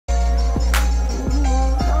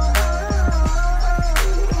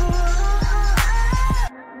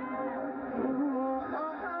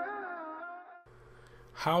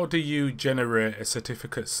How do you generate a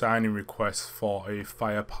certificate signing request for a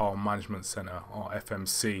Firepower Management Center, or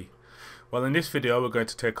FMC? Well, in this video we're going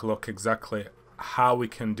to take a look exactly how we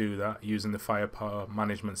can do that using the Firepower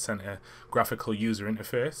Management Center graphical user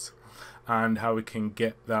interface, and how we can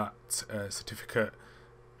get that certificate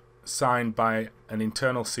signed by an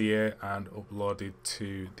internal CA and uploaded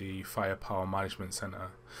to the Firepower Management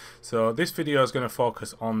Center. So this video is going to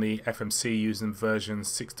focus on the FMC using version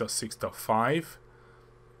 6.6.5.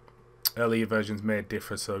 Earlier versions may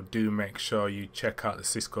differ, so do make sure you check out the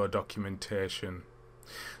Cisco documentation.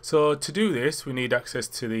 So to do this, we need access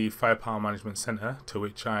to the Firepower Management Center, to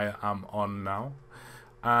which I am on now,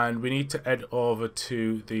 and we need to head over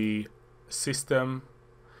to the system,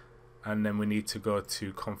 and then we need to go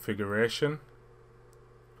to configuration.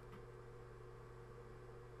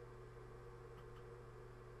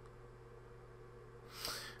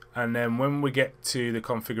 And then when we get to the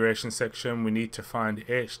configuration section, we need to find the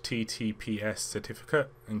HTTPS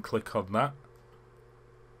certificate and click on that.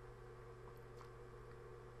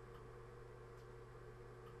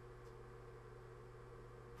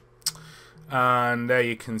 And there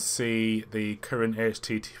you can see the current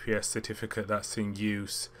HTTPS certificate that's in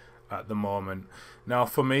use at the moment. Now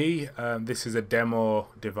for me, this is a demo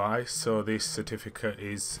device, so this certificate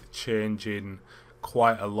is changing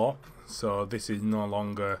quite a lot. So this is no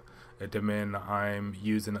longer a domain that I'm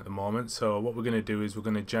using at the moment. So what we're going to do is we're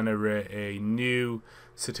going to generate a new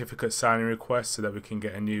certificate signing request so that we can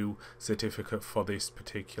get a new certificate for this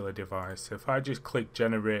particular device. So if I just click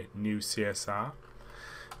generate new CSR,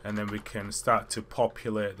 and then we can start to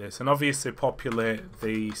populate this, and obviously populate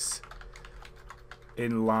these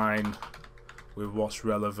in line with what's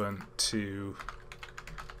relevant to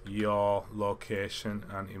your location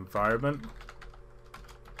and environment.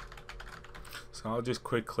 So I'll just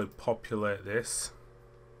quickly populate this.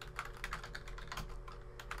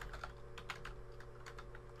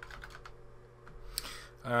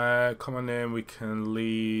 Common name we can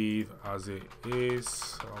leave as it is,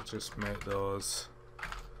 so I'll just make those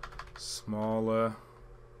smaller,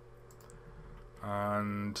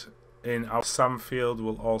 and in our SAM field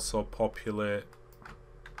we'll also populate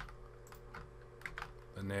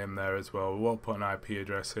the name there as well. We won't put an IP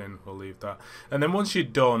address in, we'll leave that. And then once you're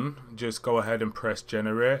done, just go ahead and press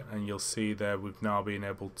generate, and you'll see there we've now been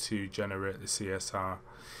able to generate the CSR.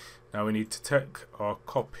 Now we need to take or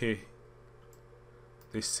copy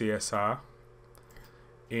this CSR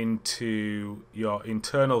into your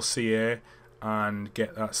internal CA and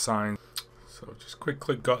get that signed. So I've just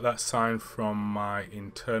quickly got that signed from my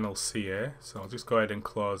internal CA, so I'll just go ahead and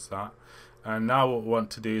close that. And now what we want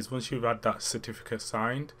to do is, once you've had that certificate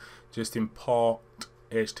signed, just import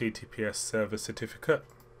HTTPS server certificate.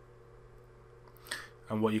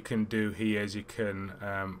 And what you can do here is you can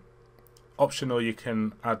optional, you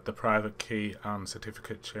can add the private key and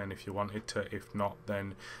certificate chain if you wanted to. If not,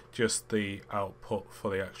 then just the output for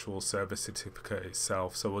the actual server certificate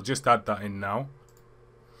itself. So we'll just add that in now.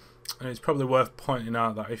 And it's probably worth pointing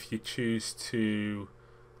out that if you choose to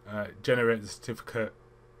generate the certificate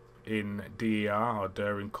in DER or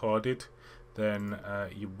DER encoded, then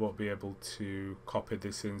you won't be able to copy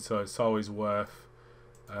this in. So it's always worth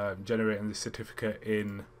generating the certificate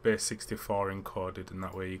in base 64 encoded, and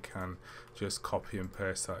that way you can just copy and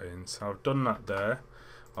paste that in. So I've done that there.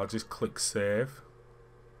 I'll just click save.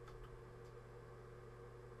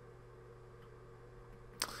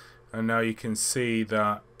 And now you can see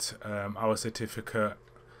that our certificate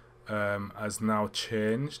has now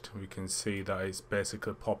changed. We can see that it's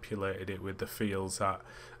basically populated it with the fields that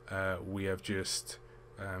we have just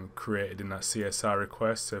created in that CSR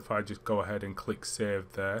request. So if I just go ahead and click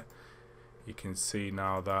save there, you can see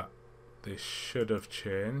now that this should have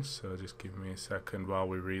changed. So just give me a second while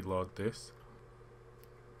we reload this.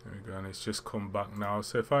 There we go, and it's just come back now.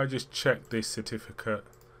 So if I just check this certificate,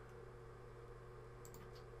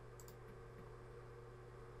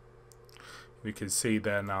 we can see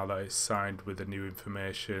there now that it's signed with the new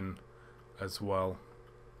information as well,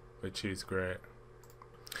 which is great.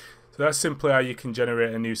 So that's simply how you can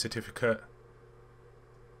generate a new certificate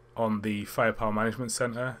on the Firepower Management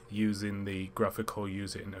Center using the graphical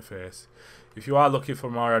user interface. If you are looking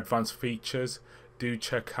for more advanced features, do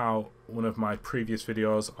check out one of my previous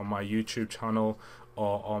videos on my YouTube channel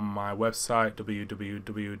or on my website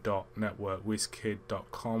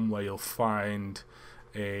www.networkwizkid.com, where you'll find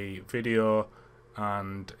a video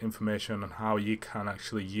and information on how you can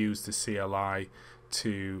actually use the CLI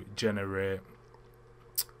to generate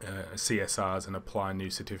CSRs and apply new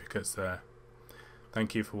certificates there.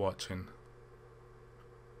 Thank you for watching.